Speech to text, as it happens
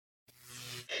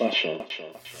Fashion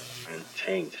and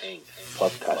Things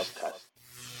podcast.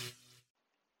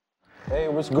 Hey,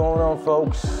 what's going on,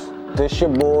 folks? This your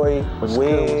boy,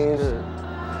 Wiz.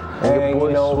 And your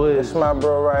boy, Swizz. This my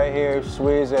bro right here,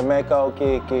 Swizz and Mecca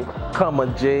Kiki. Come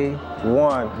on, Jay.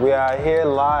 We are here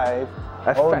live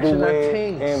At all the Fashion and way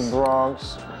Things. in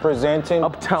Bronx, presenting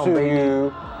Uptown, to baby.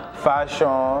 you Fashion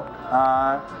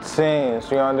and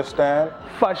Things. You understand?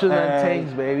 Fashion and And-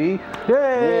 Things, baby.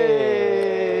 Yay!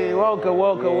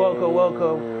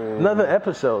 Welcome. Another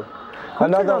episode. Can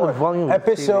we turn Another on the one. volume of the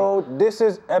Episode. This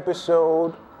is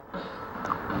episode.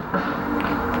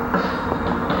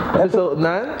 Episode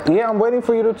 9? Yeah, I'm waiting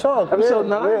for you to talk. Episode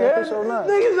 9? Yeah, episode 9.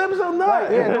 Niggas, episode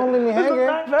 9. Yeah, don't leave me This is the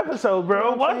hanging. 9th episode,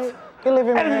 bro. What? You live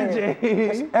in Energy.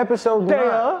 It's episode 9.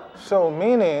 Yeah. So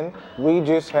meaning we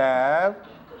just have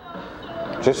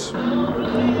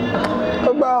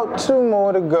about 2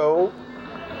 more to go.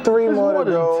 3 There's more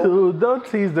to than go. 2. Don't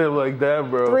tease them like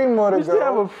that, bro. 3 more to We still go.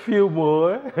 have a few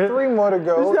more. 3 more to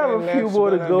go. We still have and a few that's more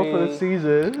to gonna go for the be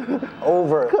season.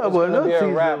 Over. Come It's on, gonna don't be tease a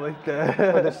them wrap like for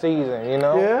that. the season, you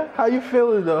know? Yeah? How you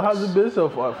feeling, though? How's it been so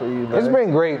far for you, man? It's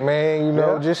been great, man. You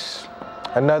know, Yeah? just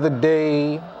another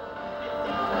day,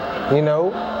 you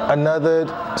know, another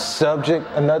subject,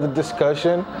 another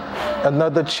discussion,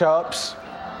 another chops.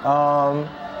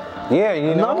 Yeah,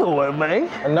 you know. Another one, man.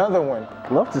 Another one.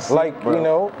 Love to see Like, it, bro. you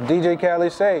know, DJ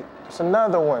Khaled say, it's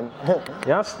another one.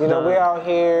 Yes, You know, we out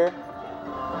here.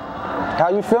 How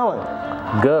you feeling?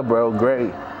 Good, bro.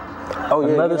 Great. Oh,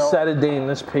 yeah, Another you know, Saturday in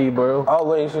this P, bro.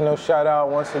 always, you know, shout out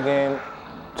once again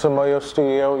to Moyo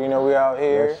Studio. You know, we out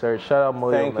here. Yes, sir. Shout out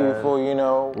Moyo, Thank man. you for, you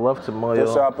know, Love to this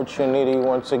Moyo. opportunity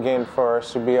once again for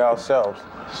us to be ourselves.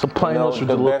 Supplying You know, us with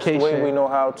the the best location. way we know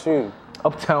how to.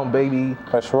 Uptown, baby.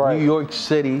 That's right. New York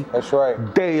City. That's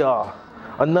right. They are.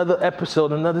 Another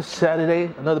episode, another Saturday,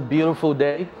 another beautiful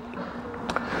day.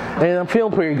 And I'm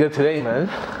feeling pretty good today, man.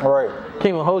 All right. Can't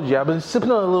even hold you. I've been sipping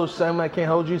on a little something. I can't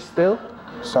hold you still.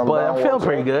 Some But brown I'm feeling water.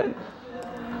 pretty good.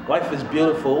 Life is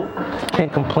beautiful.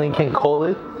 Can't complain, can't call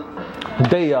it.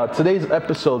 They are. Today's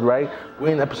episode, right? We're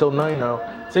in episode 9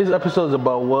 now. Today's episode is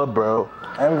about what, bro?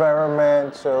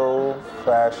 Environmental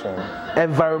fashion.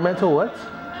 Environmental what?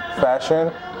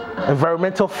 Fashion?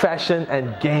 Environmental fashion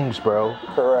and games, bro.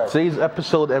 Correct. Today's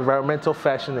episode, environmental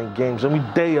fashion and games.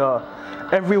 They are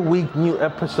every week new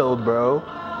episode, bro.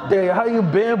 They, how you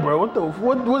been, bro?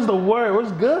 What's the word?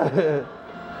 What's good?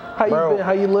 How you Bro. been?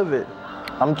 How you live it?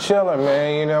 I'm chilling,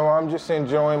 man. You know, I'm just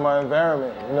enjoying my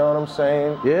environment. You know what I'm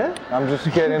saying? Yeah? I'm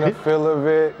just getting a feel of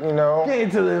it, you know. Get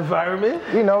into the environment.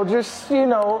 You know, just, you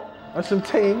know, And some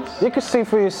things. you can see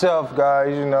for yourself,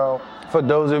 guys, you know. For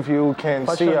those of you who can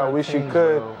Touch see, on I the wish you things,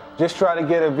 could. bro. Just try to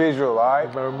get a visual, all right?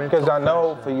 Environmental Because I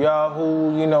know fashion. for y'all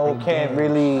who, you know, And can't games.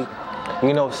 really,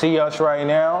 you know, see us right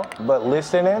now, but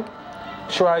listening,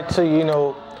 try to, you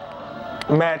know,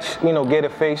 match, you know, get a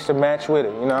face to match with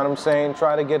it. You know what I'm saying?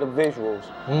 Try to get the visuals.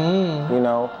 You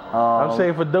know? I'm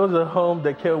saying for those at home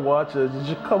that can't watch us, you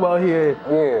should come out here.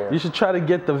 Yeah. You should try to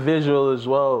get the visual as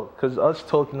well. Because us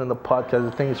talking on the podcast,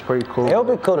 I think it's pretty cool. It'll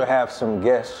be cool to have some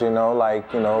guests, you know,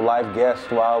 like, you know, live guests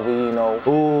while we, you know,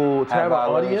 Ooh, to have an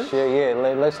our little audience? shit.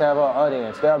 Yeah, let's have our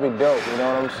audience. That'll be dope, you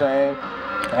know what I'm saying?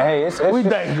 And hey, it's We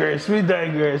just,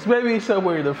 digress. Maybe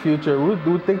somewhere in the future,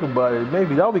 we'll think about it.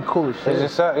 Maybe that'll be cool as shit.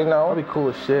 it's just, you know, That'll be cool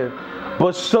as shit.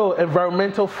 But so,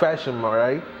 environmental fashion, all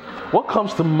right? What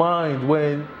comes to mind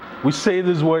when we say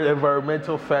this word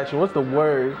environmental fashion? What's the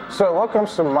word? so what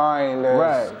comes to mind as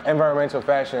Right. environmental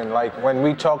fashion? Like when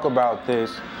we talk about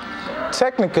this,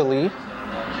 technically,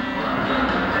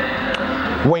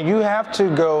 when you have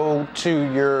to go to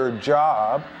your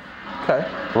job, Okay.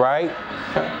 right?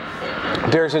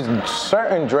 There's a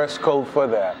certain dress code for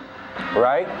that,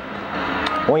 right?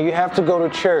 When you have to go to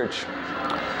church,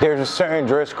 there's a certain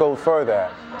dress code for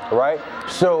that, right?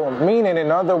 So, meaning,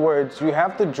 in other words, you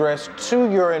have to dress to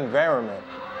your environment.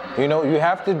 You know, you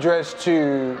have to dress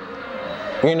to,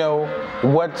 you know,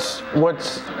 what's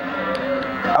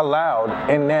allowed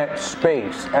in that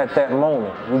space at that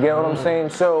moment. You get what I'm saying?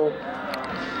 So,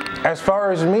 as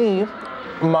far as me,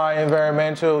 my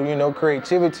environmental, you know,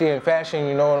 creativity and fashion,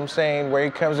 you know what I'm saying, where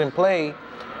it comes in play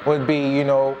would be, you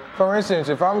know, for instance,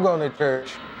 if I'm going to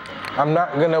church, I'm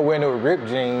not gonna wear no ripped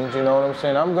jeans, you know what I'm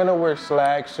saying? I'm gonna wear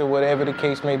slacks or whatever the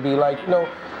case may be, like, you know,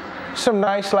 some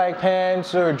nice slack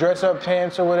pants or dress up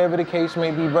pants or whatever the case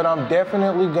may be, but I'm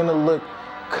definitely gonna look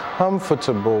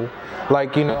comfortable.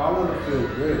 Like, you know, I wanna feel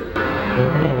good.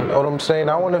 You know what I'm saying?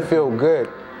 I wanna feel good.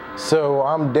 So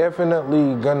I'm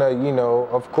definitely gonna, you know,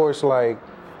 of course, like,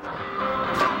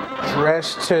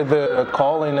 dress to the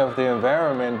calling of the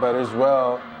environment, but as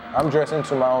well, I'm dressing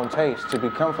to my own taste to be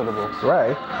comfortable.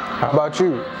 Right. How about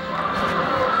you?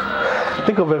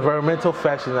 Think of environmental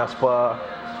fashion as far.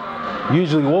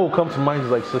 Usually, what will come to mind is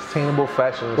like sustainable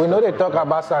fashion. We know they talk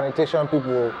about sanitation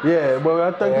people. Yeah, but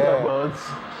I'm talking about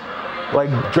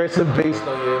like dressing based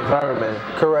on your environment.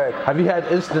 Correct. Have you had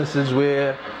instances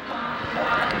where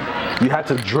you had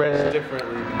to dress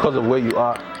differently because of where you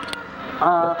are?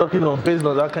 Talking on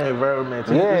business, that kind of environment.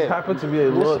 It just happened to be a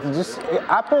lot.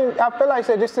 I feel like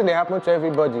this thing happened to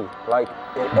everybody. Like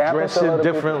dressing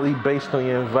differently based on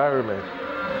your environment.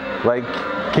 Like,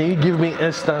 can you give me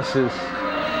instances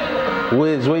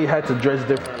where you had to dress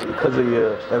differently because of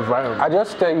your environment? I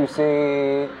just tell you,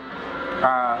 see,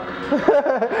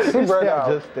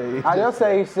 brother. I just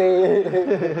say, see,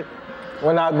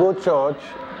 when I go church,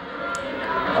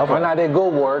 when I go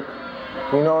work,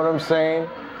 you know what I'm saying?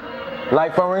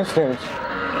 Like for instance,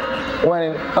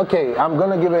 I'm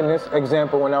gonna give an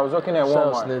example. When I was working at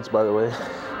Walmart. Snitch, by the way.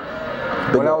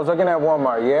 When I was working at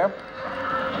Walmart,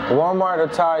 Walmart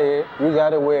attire, you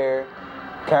gotta wear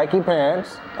khaki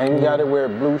pants and you gotta wear a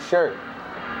blue shirt.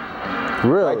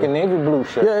 Really? Like a navy blue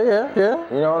shirt. Yeah.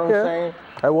 You know what I'm saying?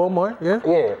 At Walmart, yeah.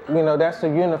 Yeah, you know that's the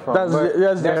uniform. That's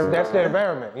the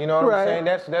environment. You know what I'm saying?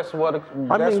 That's what.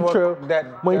 True.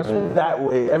 That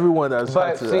way, everyone does.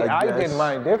 But see, I did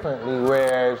mine differently.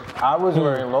 Whereas I was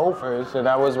wearing loafers and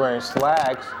I was wearing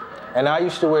slacks, and I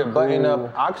used to wear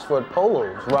button-up Oxford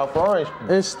polos, Ralph Orange.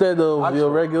 Instead of your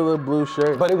regular blue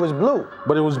shirt. But it was blue.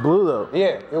 But it was blue though.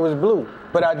 Yeah, it was blue.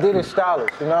 But I did it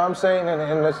stylish. You know what I'm saying?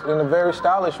 In a very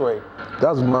stylish way.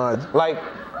 That's mad. Like.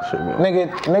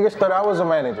 Niggas thought I was a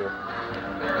manager.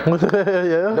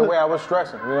 Yeah. The way I was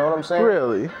dressing, you know what I'm saying?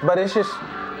 Really? But it's just,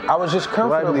 I was just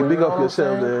comfortable. Big up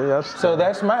yourself there. So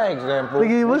that's my example.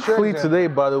 Nigga, you look sweet today,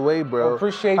 by the way, bro.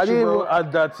 Appreciate you, bro. I didn't even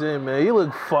add that in, man. You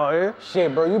look fire.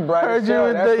 Shit, bro, you bright as hell.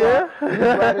 You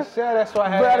bright as hell. That's why I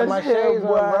had my shades on,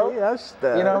 bro. That's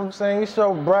that. You know what I'm saying? You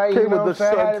so bright. You know what I'm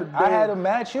saying? I had to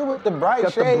match you with the bright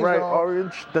shades on. Got the bright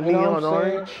orange, the neon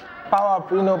orange. Power,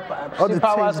 you know,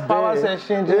 power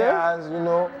session, you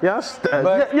know. Yes,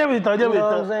 but yeah, we thought.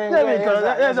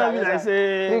 That's what I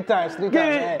say. Three times.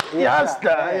 Yes,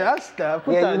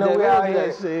 yeah, you know, we out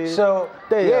here. So,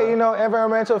 you know,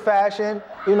 environmental fashion,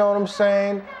 you know what I'm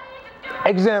saying?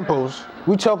 Examples.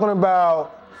 We talking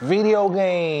about video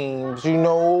games, you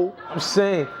know. I'm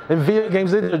saying, in video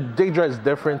games, they dress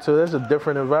different too. There's a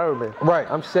different environment. Right.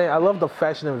 I'm saying, I love the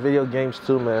fashion in video games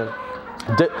too, man.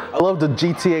 I love the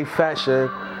GTA fashion.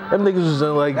 Them niggas was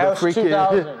in like that the freaking.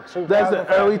 2000 that's the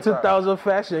early 2000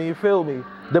 fashion. You feel me?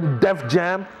 Them Def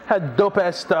Jam had dope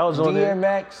ass styles on it.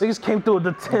 DMX. Niggas came through with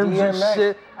the Timbs and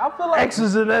shit. I feel like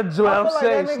X's in that joint. I'm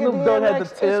saying Snoop Dogg had the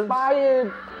Timbs.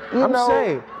 Inspired, I'm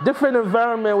saying different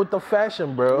environment with the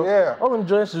fashion, bro. Yeah. All them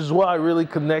joints is what I really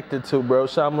connected to, bro.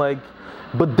 So I'm like,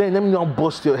 but then let me not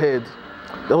bust your head.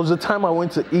 There was a time I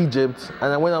went to Egypt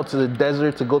and I went out to the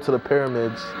desert to go to the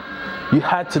pyramids. You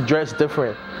had to dress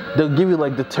different. They'll give you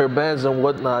like the turbans and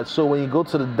whatnot. So when you go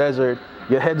to the desert,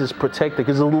 your head is protected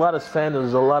because there's a lot of sand and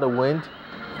there's a lot of wind.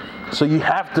 So you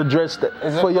have to dress that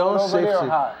for your own safety.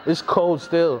 It's cold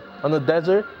still. On the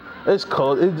desert, it's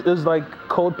cold. It's like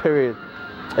cold period.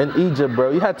 In Egypt,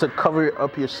 bro, you had to cover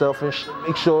up yourself and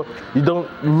make sure you don't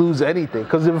lose anything.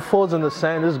 Because if it falls in the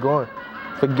sand, it's gone.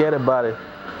 Forget about it.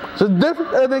 So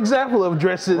an example of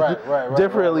dressing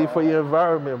differently for your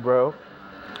environment, bro.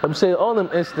 I'm saying all them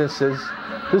instances,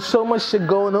 there's so much shit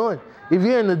going on. If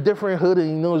you're in a different hood and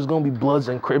you know there's gonna be Bloods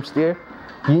and Crips there,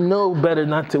 you know better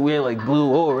not to wear like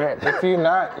blue or red. If you're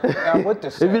not with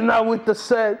the set. If you're not with the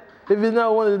set, if you're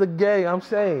not one of the gang, I'm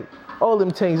saying all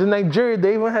them things. In Nigeria,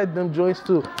 they even had them joints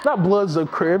too. Not Bloods or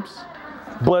Crips,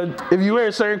 but if you wear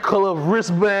a certain color of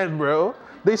wristband, bro,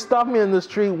 they stopped me in the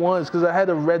street once because I had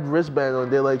a red wristband on.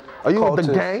 They're like, "Are you with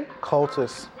the gang?"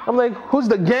 Cultists. I'm like, "Who's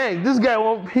the gang?" This guy,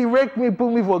 he raked me,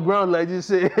 put me for ground like you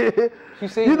said.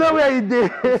 You know what he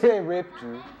did? He said raped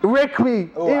you. Rake me.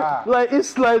 Like it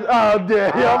slid out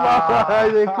there.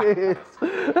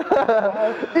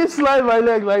 It slid my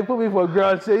leg like put me for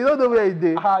ground. Say, you don't know what he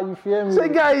did. How you feel me? Say,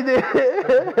 guy he did.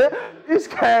 It's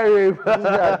scary.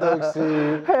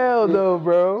 Hell no,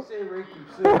 bro.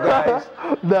 Guys,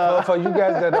 for you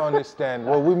guys that don't understand,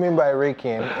 what we mean by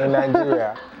raking in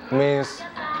Nigeria means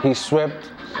he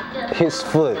swept his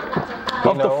foot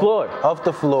off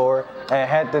the floor and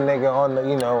had the nigga on the,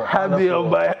 had me on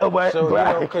my so,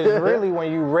 back. Because really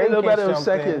when you rake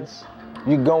something,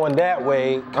 you're going that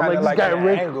way, kind of like an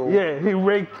angle. Yeah, he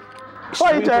raked.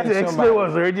 Why are you trying to explain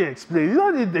what's already explained? You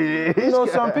don't need to.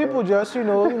 Some people just,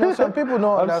 some people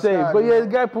know. I'm saying, but yeah, the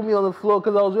guy put me on the floor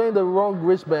because I was wearing the wrong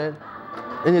wristband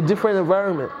in a different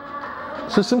environment.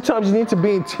 So sometimes you need to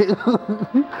be in tune.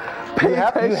 You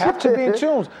have to be in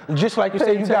tune. Just like you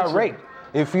said, you got raped.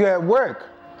 If you're at work,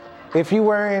 if you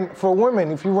wearing, for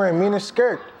women, if you wearing mini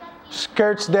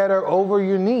skirts that are over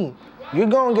your knee, you're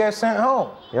gonna get sent home.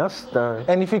 Yes, done.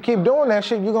 And if you keep doing that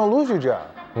shit, you're gonna lose your job.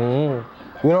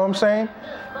 You know what I'm saying?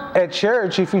 At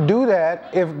church, if you do that,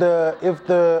 if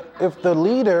the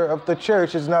leader of the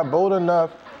church is not bold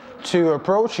enough to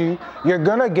approach you, you're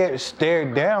gonna get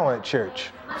stared down at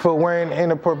church for wearing an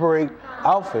inappropriate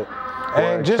outfit.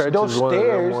 And just those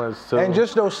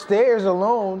stares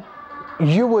alone,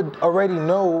 you would already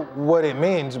know what it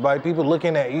means by people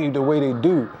looking at you the way they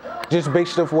do, just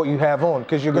based off what you have on,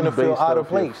 because you're gonna feel out of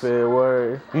place. Fair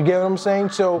word. You get what I'm saying?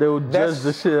 So they will judge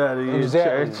the shit out of you in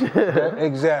church.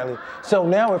 Exactly. So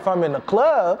now if I'm in the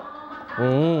club, you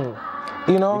know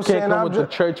what I'm saying? You can't come with the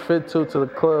church fit to the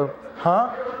club.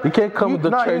 Huh? You can't come with the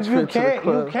church fit to the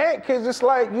club. You can't, because it's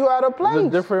like you out of place. It's a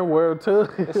different world too.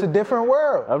 It's a different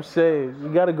world. I'm saying, you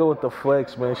gotta go with the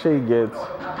flex, man. Shit gets.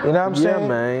 You know what I'm saying? Yeah,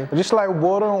 man. Just like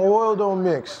water and oil don't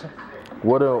mix.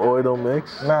 Water and oil don't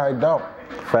mix? Nah, it don't.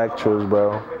 Factuals,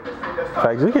 bro.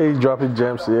 Facts. You can't drop in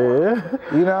gems, yeah.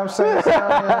 You know what I'm saying? You know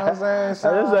what I'm saying? That's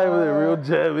not even a real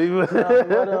gem, even.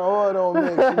 Water and oil don't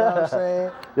mix, you know what I'm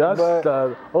saying?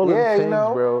 Y'all all them things,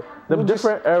 bro. Them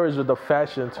different eras with the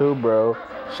fashion too, bro.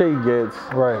 Shit gets.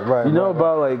 Right. You know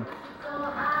about like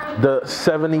the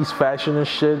 70s fashion and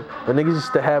shit? The niggas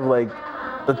used to have like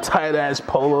the tight ass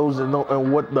polos and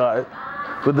whatnot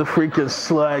with the freaking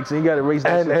slacks, and you gotta raise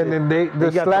that shit. And then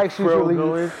the slacks usually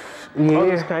going. All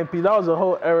this kind of that was a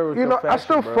whole era with the fashion, I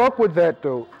still bro. fuck with that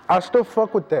though. I still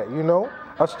fuck with that, you know?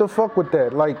 I still fuck with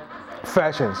that. Like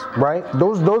fashions, right?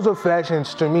 Those are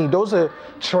fashions to me. Those are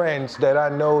trends that I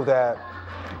know that,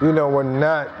 you know, we're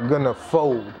not gonna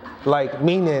fold. Like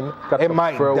meaning it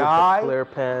might die flare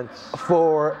pants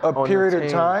for a period of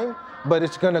time, but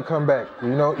it's gonna come back.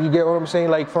 You know, you get what I'm saying?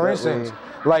 Like for instance,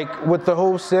 like with the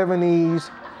whole 70s,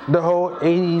 the whole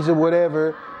 80s or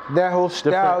whatever, that whole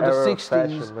style, the 60s,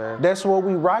 fashion, that's what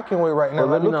we rocking with right now.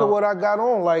 Like, look at what I got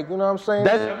on, like, you know what I'm saying?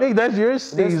 That's your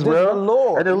steez, bro.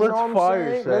 Velour, and it looks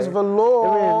fire, that's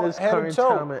velour, in this head current to toe.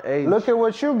 Time and age. Look at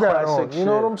what you got Classic on, you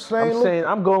know what I'm saying?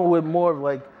 I'm going with more of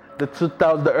like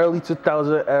the early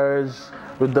 2000 eras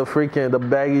with the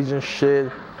baggies and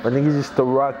shit. I niggas used to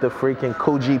rock the freaking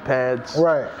Koji pads.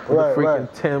 Right. The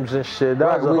freaking Timbs and shit.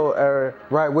 That was a whole era.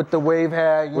 Right, with the wave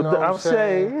hat, you know what I'm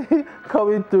saying?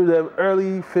 Coming through the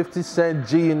early 50 Cent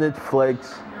G-Unit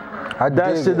flex.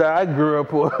 That shit that I grew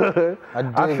up with.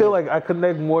 I feel like I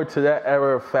connect more to that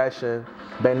era of fashion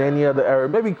than any other era.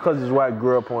 Maybe because it's what I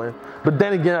grew up on. But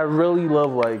then again, I really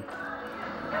love like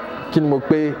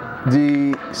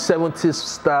the 70s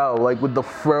style, like with the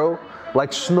fro,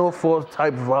 like Snowfall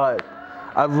type vibe.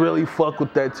 I really fuck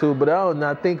with that too, but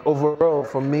I think overall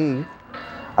for me,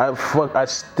 I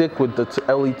stick with the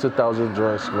early 2000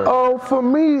 joints, man. Oh, for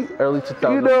me, early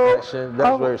 2000 fashion,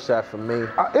 that's where it's at for me.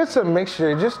 It's a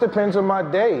mixture. It just depends on my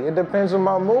day. It depends on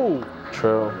my mood.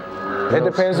 True. It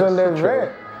depends on the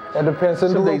event. It depends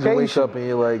on the location. Some days you wake up and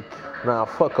you're like, nah,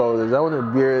 fuck all this. I want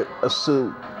to wear a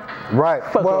suit. Right.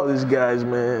 Fuck all these guys,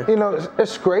 man. You know,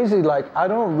 it's crazy. Like, I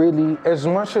don't really, as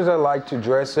much as I like to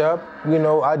dress up, you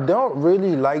know, I don't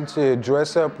really like to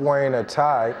dress up wearing a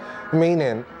tie.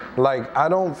 Meaning, like, I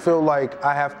don't feel like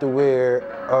I have to wear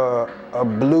a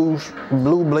blue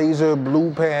blazer,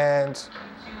 blue pants,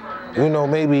 you know,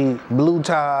 maybe blue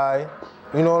tie.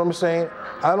 You know what I'm saying?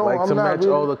 I don't like to match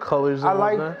all the colors. I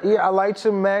like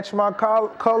to match my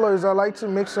colors. I like to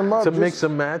mix them up. Mix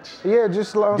and match. Yeah,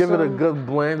 just like give it a good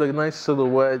blend, a nice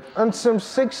silhouette. And some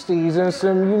 60s and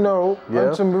some, you know,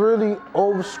 and some really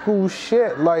old school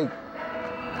shit like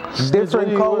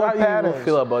different color patterns. How do you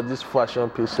feel about this fashion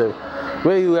piece?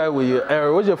 Where you at with your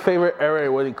era? What's your favorite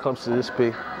era when it comes to this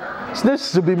piece?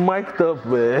 This should be mic'd up,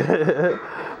 man.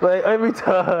 Like every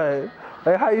time.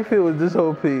 Like, how you feel with this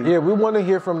whole piece? Yeah, we want to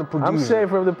hear from the producer. I'm saying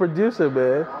from the producer,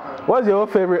 man. What's your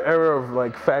favorite era of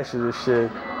like fashion and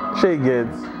shit? Shit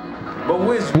gets. But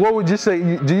what would you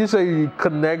say? Do you say you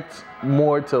connect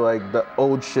more to like the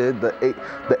old shit,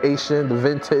 the Asian, the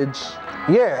vintage?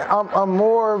 Yeah, I'm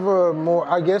more of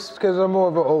a I guess because I'm more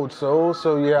of an old soul.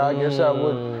 So yeah, I guess I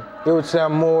would. It would say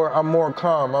I'm more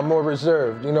calm. I'm more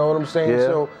reserved. You know what I'm saying? Yeah.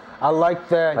 So I like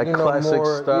that, like you know, classic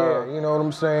more, style. Yeah, you know what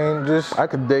I'm saying? Just I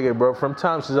could dig it, bro. From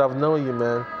time since I've known you,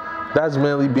 man. That's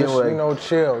mainly being just, like, you know,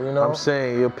 chill, you know? I'm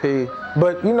saying, you're P.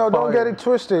 But, you know, don't get it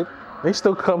twisted. They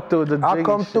still come through the I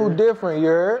come through different, you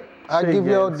heard? I give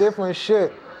y'all different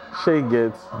shit. Shit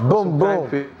gets. Boom,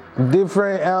 boom.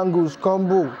 Different angles,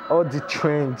 combo. All the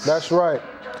trends. That's right.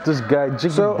 This guy,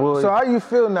 Jiggy Boy. So how you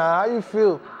feel now? How you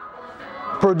feel?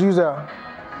 Producer.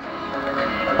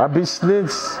 I be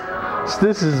Snitch.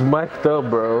 Snitch is mic'd up,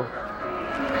 bro.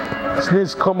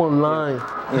 Snitch, come online.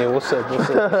 Yeah, what's up? What's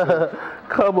up?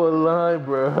 Come online,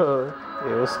 bro.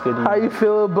 Yeah, what's good? How you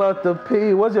feel about the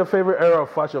P? What's your favorite era of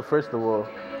fashion, first of all?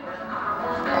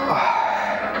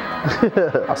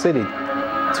 I'll say the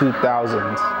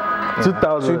 2000s.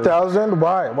 2000. 2000?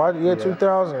 Why? Why the year Yeah.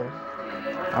 2000?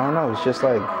 I don't know. It's just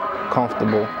like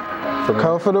comfortable for me.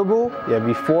 Comfortable? Yeah,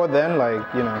 before then, like,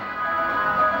 you know,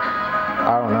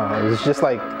 I don't know. It's just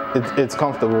like, it's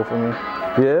comfortable for me.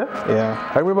 Yeah?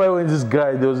 Yeah. I remember when this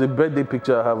guy, there was a birthday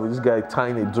picture I have with this guy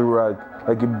tying a durag,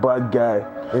 like a bad guy,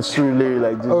 and Surely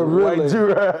like this really? white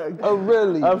durag. Oh,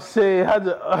 really? I'm saying,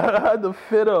 I had the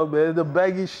fit up, man, the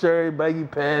baggy shirt, baggy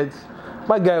pants.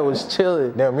 My guy was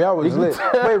chilling. Damn, y'all was lit.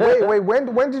 Wait.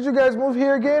 When did you guys move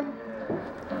here again?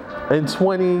 In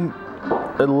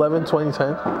 2011, 2010.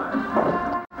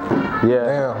 Yeah.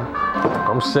 Damn.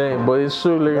 I'm saying, but it's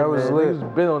Surely, That was man. lit. He's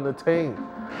been on the team.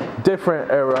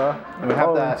 Different era. I mean,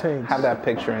 all have the that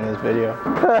picture in this video.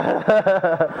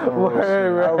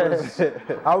 Word.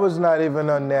 I was not even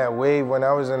on that wave when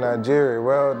I was in Nigeria.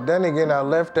 Well, then again, I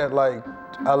left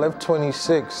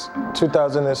 2006.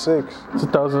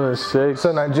 2006.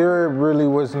 So Nigeria really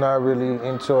was not really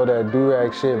into all that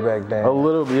durag shit back then. A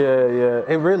little, yeah.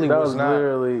 It really that was not.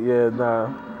 Literally,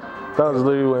 nah. That was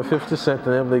literally when 50 Cent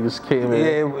and them niggas came in.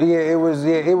 It was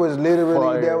literally,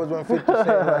 Fire. that was when 50 Cent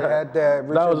like, had that.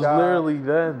 Richard That was died, literally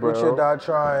then, bro. Richard died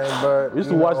trying, but We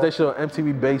used to watch that shit on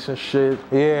MTV Base and shit.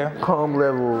 Yeah. Calm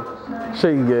level.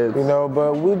 Shit you get. You know,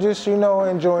 but we just,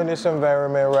 enjoying this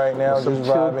environment right now, Some just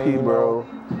chill vibing, P, bro.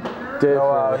 Different.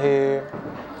 out here.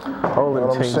 All Know them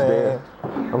what I'm things saying? there.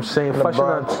 I'm saying, the fashion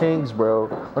on bunch. things, bro.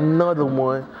 Another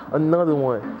one.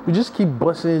 We just keep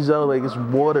busting this out like it's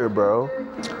water, bro.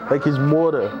 Like it's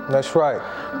water. That's right.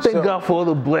 Thank God for all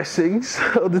the blessings,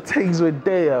 all the things we're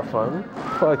there, fam.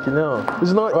 Fucking hell.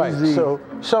 It's not Right. easy. So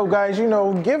guys,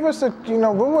 give us we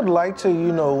would like to,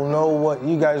 know what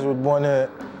you guys would want to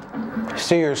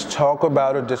see us talk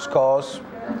about or discuss.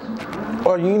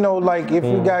 Or, like if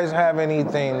you guys have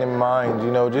anything in mind,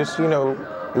 just,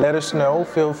 let us know.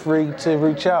 Feel free to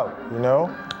reach out,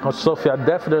 Oh, Sophia,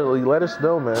 definitely let us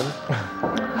know, man.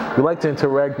 We like to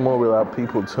interact more with our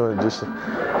people too, and just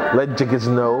let niggas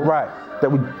know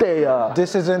that we there.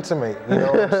 This is intimate, you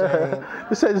know what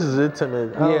I'm saying? This is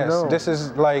intimate. I don't know. This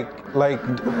is like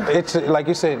it's like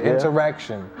you said,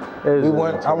 interaction. It is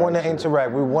I want to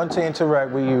interact. We want to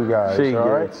interact with you guys. All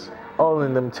right. All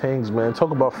in them things, man. Talk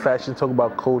about fashion, talk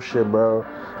about cool shit, bro.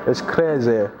 It's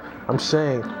crazy. I'm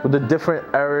saying, with the different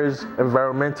eras,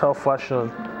 environmental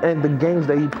fashion, and the games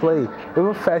that you play.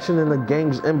 Even fashion in the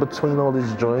games in between all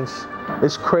these joints.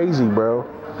 It's crazy, bro.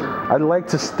 I'd like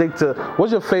to stick to,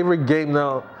 what's your favorite game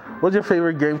now? What's your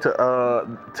favorite game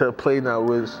to play now,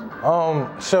 Wiz?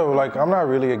 So like I'm not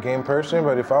really a game person,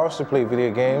 but if I was to play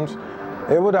video games,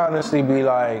 it would honestly be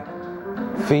like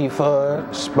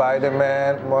FIFA,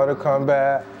 Spider-Man, Mortal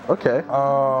Kombat. Okay.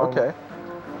 Okay.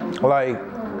 Like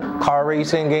car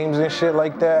racing games and shit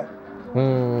like that.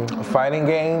 Fighting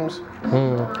games.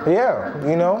 Yeah,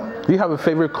 Do you have a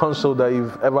favorite console that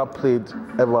you've ever played,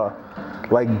 ever?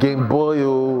 Like Game Boy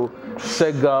or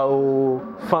Sega or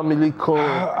Famicom?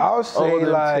 I'll say all them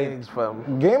like things,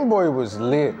 fam. Game Boy was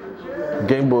lit.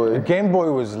 Game Boy. Game Boy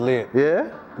was lit. Yeah?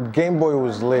 Game Boy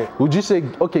was lit. Would you say,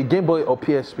 okay, Game Boy or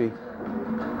PSP?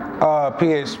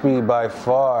 PSP by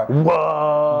far.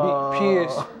 Wow.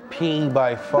 PSP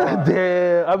by far.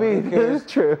 Damn, I mean, Because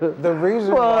it's true. The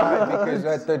reason why, because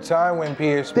at the time when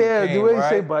PSP Damn, came, the way you right?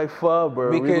 say by far,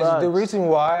 bro. Because relax. the reason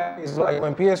why is like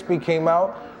when PSP came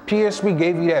out, PSP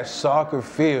gave you that soccer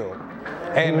feel.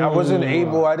 And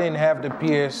I didn't have the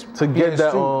To get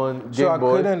that PS2, on so Game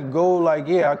Boy. I couldn't go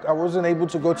I wasn't able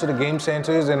to go to the game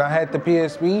centers, and I had the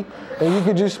PSP, and you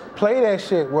could just play that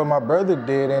shit. Well, my brother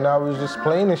did, and I was just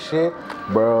playing the shit.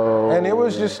 Bro. And it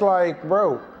was just like,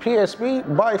 bro,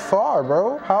 PSP by far,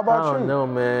 bro. How about you? I don't know,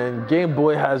 man. Game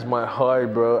Boy has my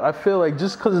heart, bro. I feel like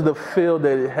just because of the feel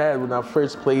that it had when I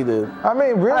first played it. I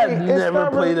mean, really, I've it's never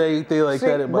not played really, anything like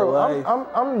that in my life.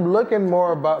 I'm looking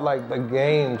more about like the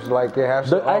games, like it has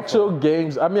The to offer. actual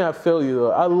games, I mean, I feel you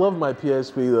though. I love my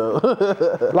PSP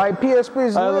though. Like PSP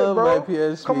is lit, I love bro. my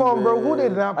PSP. Come on, bro. Who man.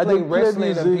 did not I play didn't play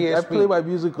wrestling on music. I PSP? play my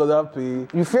music on that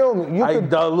P. You feel me? I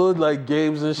download like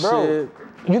games and bro, shit.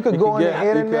 You could go on the you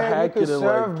internet. You could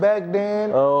surf back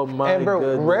then. Oh my And bro,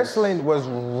 goodness. wrestling was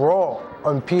raw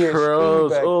on PSP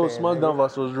back Oh, then. SmackDown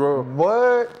vs. Raw.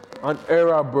 What? On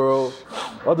era, bro.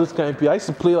 All this kind of P. I used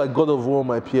to play like God of War on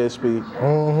my PSP.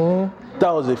 That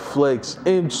was a flex.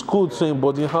 In school too, in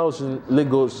boarding house in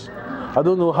Lagos. I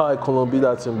don't know how I couldn't be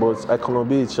that thing, but I couldn't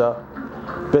be it, yeah.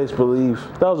 Best believe.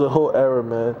 That was a whole era,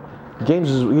 man.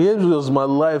 Games was my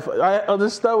life. I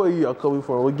understand where you are coming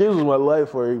from, but games was my life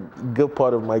for a good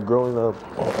part of my growing up.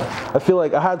 I feel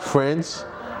like I had friends,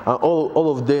 and all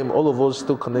of us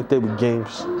still connected with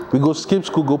games. We go skip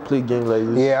school, go play games like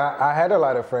this. Yeah, I had a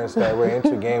lot of friends that were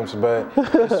into games, but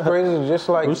it's crazy. Just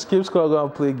like we skip school, go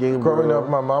and play games. Growing up,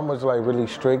 my mom was like really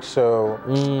strict, so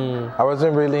I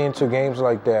wasn't really into games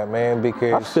like that, man.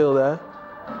 Because I feel that.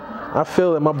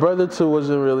 My brother too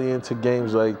wasn't really into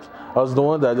games. Like I was the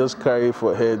one that just carried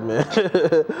for head, man.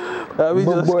 Carry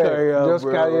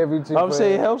everything. I'm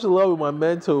saying it helps a lot with my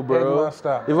mental, bro.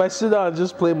 If I sit down and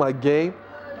just play my game,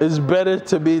 it's better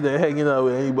to me than hanging out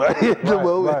with anybody at the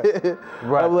moment.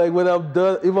 Right. I'm like, when I'm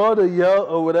done, if I want to yell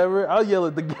or whatever, I'll yell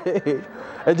at the game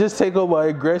and just take on my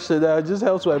aggression. That just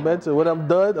helps my mental. When I'm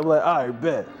done, I'm like, all right,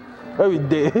 bet. Every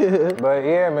day. But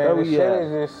yeah, man, the shit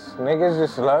is just, niggas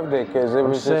just loved it because it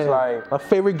was just like. My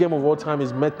favorite game of all time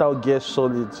is Metal Gear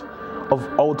Solid.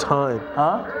 Of all time.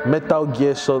 Huh? Metal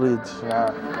Gear Solid.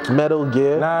 Nah. Metal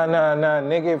Gear. Nah,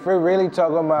 nigga, if we're really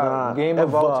talking about game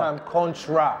of all time,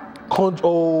 Contra.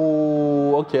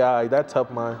 Oh, okay, alright, that's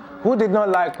up, man. Who did not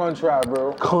like Contra,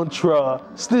 bro? Contra.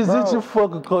 Still, did you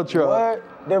fucking Contra? What?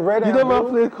 The red and blue? You never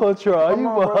played Contra. Come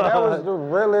on, bro. That was the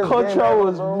realest Contra game ever,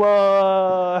 was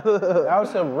bro. That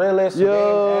was the realest game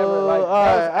ever. Like,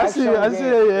 alright, I see it,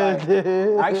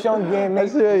 action game, nigga. I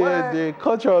see it,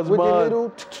 Contra was mad.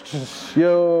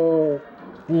 Yo.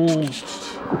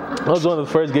 That was one of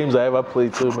the first games I ever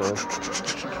played too, man.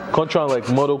 Contra on like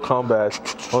Mortal Kombat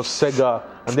on Sega,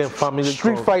 and then Family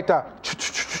Street Fighter.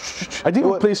 I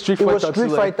didn't play Street Fighter. It was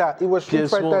Street Fighter. It was Street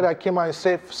Fighter that came out in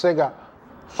Sega.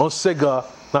 On Sega,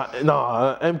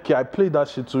 MK, I played that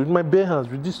shit too with my bare hands,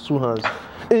 with these two hands.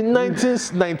 In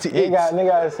 1998.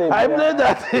 Nigga, say I played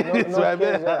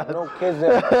that. No kids.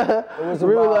 It was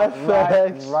real life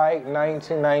facts. Right,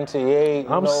 1998.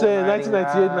 I'm saying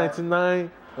 1998,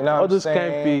 99. You know all those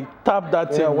can't be. Tap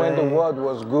that thing, when man. the world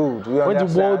was good. When the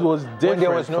world was different. When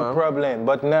there was no problem.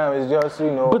 But now it's just,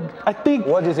 But I think.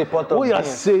 What is a part of what you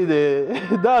say there,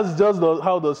 that's just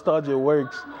how nostalgia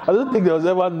works. I don't think there was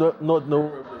ever not no.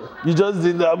 You just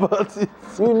didn't know about it.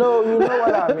 You know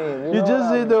what I mean. You just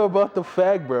didn't know about the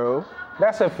fact, bro.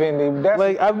 That's offending.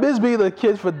 Like, I miss being a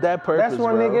kid for that purpose, that's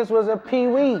when niggas was a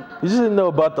pee-wee. You just didn't know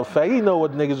about the fact. You didn't know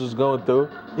what niggas was going through.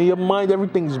 In your mind,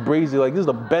 everything's brazy. Like, this is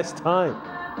the best time.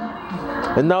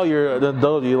 And now you're an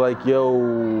adult, you're like, yo,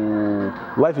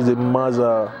 life is a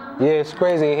maza. Yeah, it's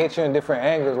crazy. It hits you in different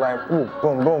angles, like, ooh,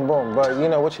 boom, boom, boom. But you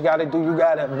know what you gotta do? You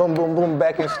gotta boom, boom, boom,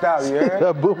 back in style, you heard?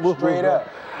 Yeah, boom, boom, straight boom, up.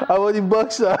 I want the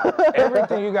bucks out.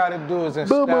 Everything you gotta do is in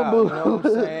boom, style, boom, boom. you know what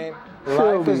I'm saying?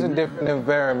 Life is a different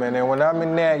environment, and when I'm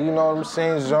in that, you know what I'm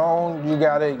saying, zone, you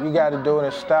gotta do it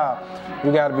in style.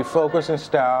 You gotta be focused in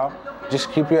style.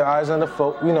 Just keep your eyes on the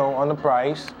on the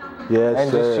price. Yes,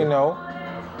 and sir. just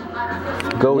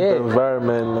go with the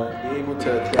environment, man. Be able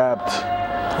to adapt.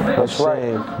 That's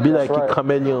right. Be like a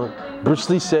chameleon. Bruce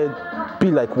Lee said,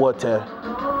 "Be like water."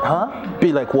 Huh?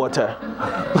 Be like water.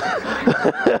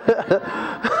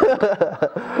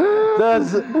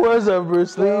 That's words of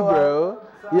Bruce Lee, bro.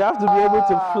 You have to be able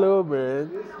to flow, man.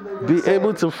 Be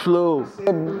able to flow.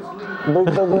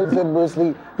 Bruce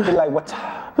Lee, be like water.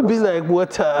 Be like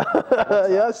water.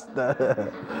 Yes,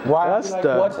 why be like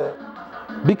water?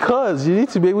 Because you need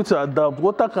to be able to adapt.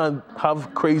 Water can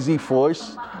have crazy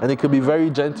force, and it can be very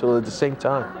gentle at the same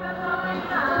time.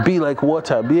 Be like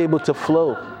water. Be able to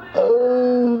flow.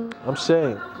 I'm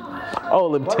saying.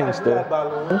 All them things there.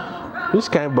 This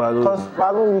kind of balloon. Because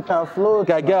balloon you can float.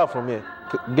 Get out from here.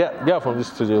 Get out from this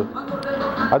studio.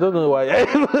 I don't know why.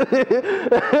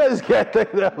 This guy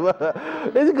think that.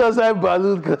 It's because I'm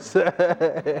balloon.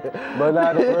 But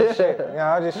nah, the real shit.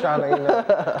 I'm just trying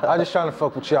to, I'm just trying to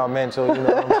fuck with y'all mental. You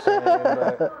know what I'm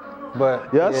saying? But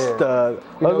yes,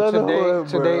 yeah.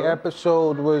 Today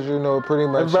episode was, pretty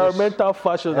much environmental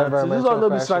fashion. This is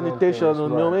not sanitation.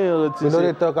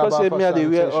 They talk about sanitation. They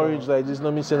wear orange like this.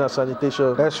 No me saying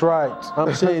sanitation. That's right.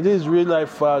 I'm saying this is real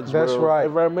life facts, bro. That's right.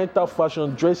 Environmental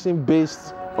fashion, dressing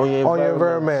based on your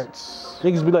environment.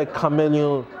 Niggas be like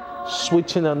chameleon,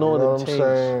 switching and all them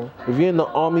things. If you're in the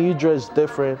army, you dress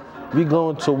different. If you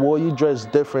going to war, you dress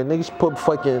different. Niggas put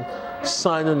fucking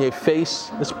sign on your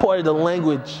face. It's part of the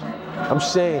language. I'm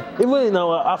saying, even in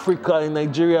our Africa, in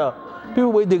Nigeria,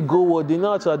 people where they go war, they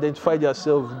know how to identify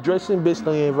themselves, dressing based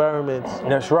on your environment.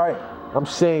 That's right. I'm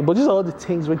saying, but these are all the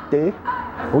things right there.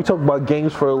 We talk about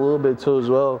games for a little bit too as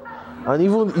well. And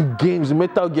even in games,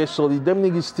 Metal Gear Solid, them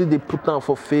niggas still they put down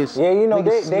for face. Yeah,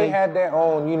 they had their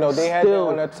own, they had their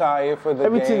own attire for the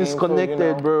everything game, is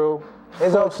connected, bro.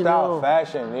 It's all Fucking style, hell.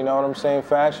 fashion. You know what I'm saying?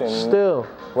 Fashion. Still.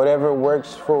 Whatever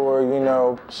works for,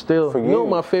 Still. for you. You know what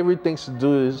my favorite things to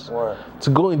do is What? to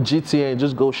go in GTA and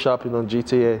just go shopping on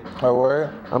GTA. Oh,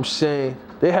 word? I'm saying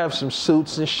they have some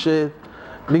suits and shit.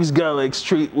 Niggas got like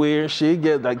streetwear and shit.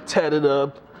 Get like tatted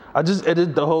up. I just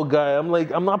edit the whole guy. I'm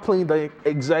like, I'm not playing the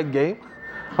exact game.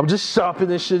 I'm just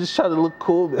shopping and shit, just trying to look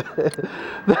cool, man.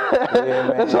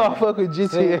 That's how I fuck with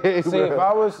GTA, See, bro. if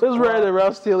I was- just riding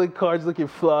around stealing cars, looking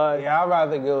fly. Yeah, I'd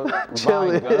rather go buy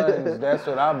Chilling. guns. That's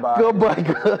what I buy. Go buy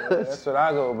guns. That's what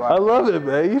I go buy. I love it,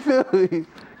 man. You feel me?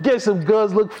 Get some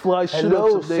guns, look fly, shoot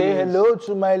up some say niggas. hello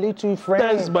to my little friend.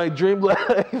 That's my dream life.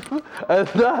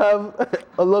 And not have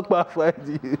a look my flag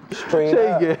to you. Straight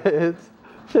up.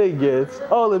 Shake gets.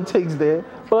 All them things there.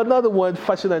 But another one,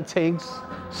 Fashion and Tanks.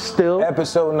 Still.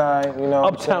 Episode 9, you know. what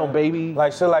I'm Uptown, saying?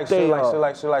 baby.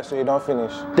 So you don't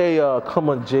finish. They come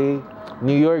on, Jay.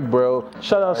 New York, bro.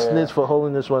 Shout out Yeah. Snitch for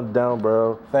holding this one down,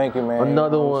 bro. Thank you, man.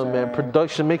 Another You know what one, I'm man. saying?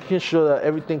 Production, making sure that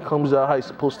everything comes out how it's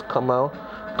supposed to come out.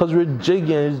 Because we're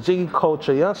jigging, it's jiggy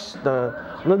culture. Yes,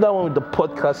 another one with the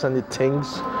podcast and the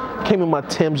things. Came in my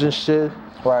Timbs and shit.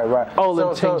 Right. All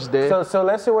them things there. So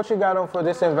let's see what you got on for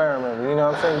this environment. You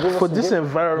know what I'm saying? For this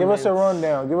environment. Give us a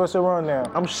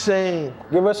rundown. I'm saying,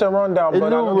 Give us a rundown. A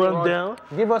but I little know be rundown?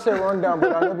 Give us a rundown,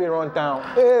 but I know be run down.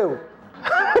 Ew.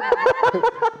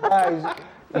 Guys,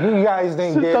 you guys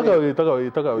didn't get talk it. about it, talk about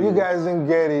it, talk about it. You guys didn't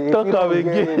get it. If Talk you don't about it,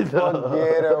 get it, get it.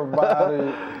 forget about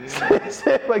it.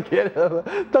 Say forget it.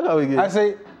 Talk about it. I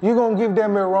say, you gonna give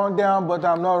them a rundown, but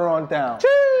I'm not run down.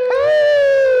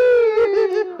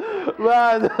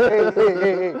 Man.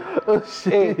 Hey. Oh,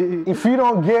 shit. Hey, if you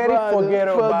don't get it, forget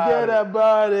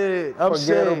about it. I'm Forget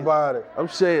saying, about it. I'm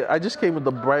saying, I just came with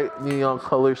the bright neon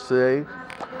colors today.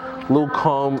 Little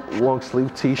calm long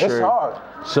sleeve t-shirt. It's hard.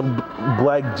 Some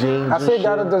black jeans. I and say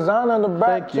got a shit. design on the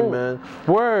back Thank you, too. man.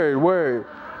 Word.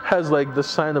 Has like the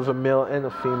sign of a male and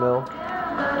a female.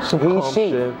 Some calm She.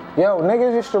 shit. Yo,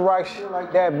 niggas used to write shit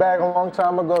like that back a long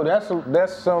time ago. That's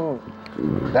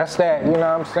that, you know what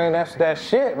I'm saying? That's that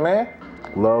shit, man.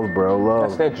 Love, bro, love.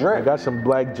 That's that drip. I got some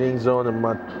black jeans on and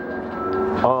my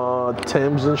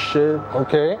Timbs and shit.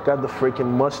 Okay. Got the freaking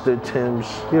mustard Timbs.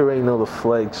 You already know the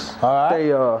flakes. All right.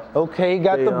 They Okay,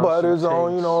 got They the are butters some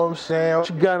on, you things. know what I'm saying? What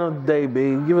you got on today,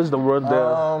 B? Give us the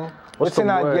rundown. What's the in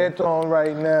I word? get on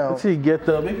right now? Until you get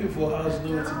the.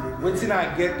 What's in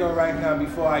I get on right now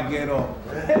before I get up?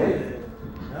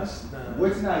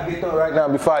 What's in I get on right now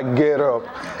before I get up?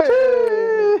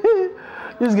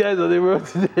 These guys on the road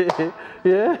today.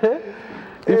 Yeah?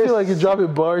 You feel like you're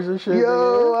dropping bars and shit? Yo,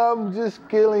 nigga? I'm just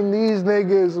killing these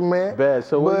niggas, man. Bad.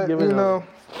 So what But, you giving you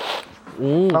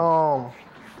know,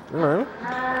 Alright.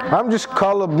 I'm just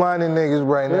colorblinding niggas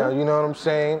right now, you know what I'm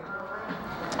saying?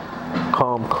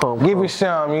 Calm. Give you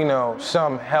some, you know,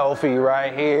 some healthy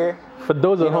right here. For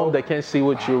those at you know- home that can't see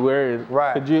what you're wearing,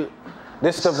 Right. could you.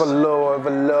 This the velour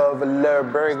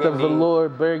burgundy. The velour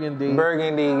burgundy.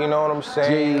 Burgundy, you know what I'm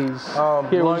saying? Jeez.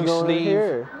 Here, what's Long going on sleeve,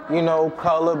 here? you know,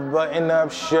 color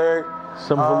button-up shirt.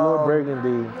 Some velour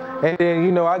burgundy. And then,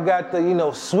 you know, I got the, you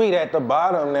know, sweet at the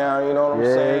bottom now, you know what I'm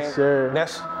saying? Yes, sir.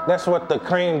 That's what the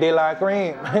creme de la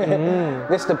creme.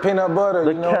 This the peanut butter,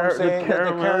 The you know what I'm saying?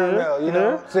 That's the caramel, you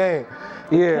know what I'm saying?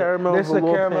 Yeah, caramel this the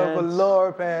velour caramel pants.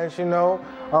 velour pants, you know.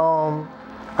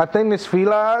 I think this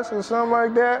Feliz or something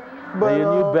like that. But And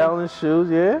your New Balance shoes,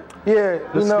 yeah? yeah,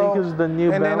 The you know, sneakers, the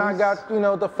New and then I Balance. got, you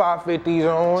know, the 550s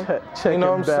on. Check you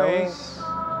know what I'm and saying? balance.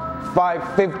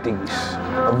 550s,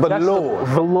 That's velour. the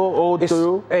velour all It's-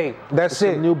 through. Hey, that's Some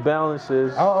it. New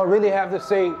Balances. I don't really have to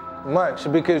say much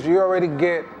because you already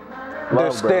get the Love, bro.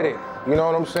 aesthetic. You know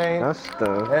what I'm saying? That's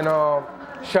the. And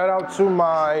shout out to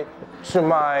my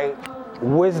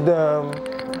wisdom,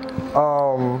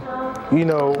 you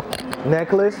know,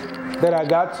 necklace that I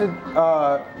got to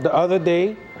the other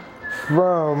day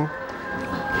from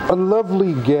a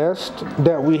lovely guest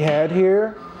that we had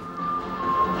here.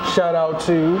 Shout out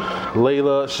to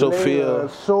Layla, Sophia.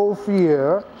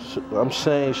 Sophia. I'm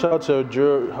saying, shout out to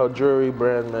her jewelry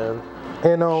brand, man.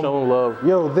 And Showing love.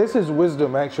 yo, this is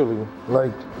wisdom actually.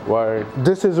 Like Word.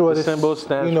 this is what The it's, symbol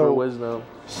stands you know, for wisdom.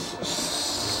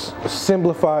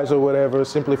 simplifies or whatever,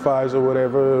 symbolizes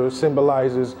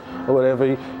or whatever.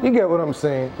 You get what I'm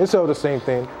saying? It's all the same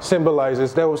thing.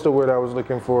 Symbolizes. That was the word I was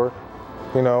looking for.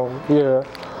 You know, yeah.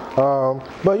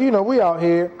 But you know, we out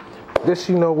here. This,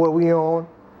 you know, what we on.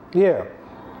 Yeah.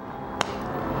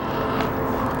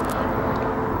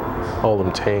 All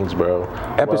them tangs, bro.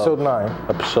 Episode Wow. 9.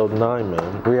 Episode 9,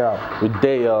 man. We out. With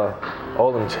day,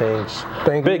 all them tangs.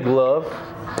 Thank you. Big love.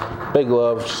 Big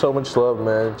love. So much love,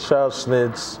 man. Shout out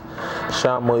Snids. Shout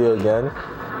out Moya again.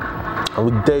 And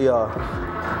with day,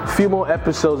 few more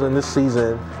episodes in this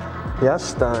season.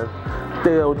 Yes, done.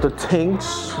 They with the tinks.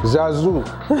 Zazu.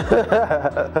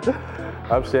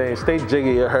 I'm saying, stay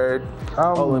jiggy, you heard.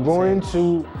 I'm going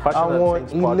to. I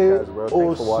want Ile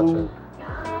Osu.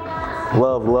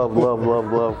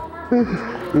 Love.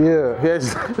 Yeah.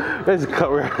 Here's a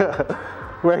cover.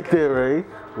 Right there, right?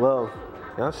 Love.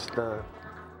 Yes, done.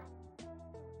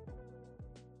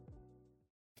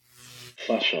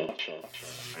 Fashion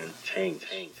and Taint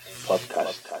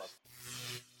Podcast.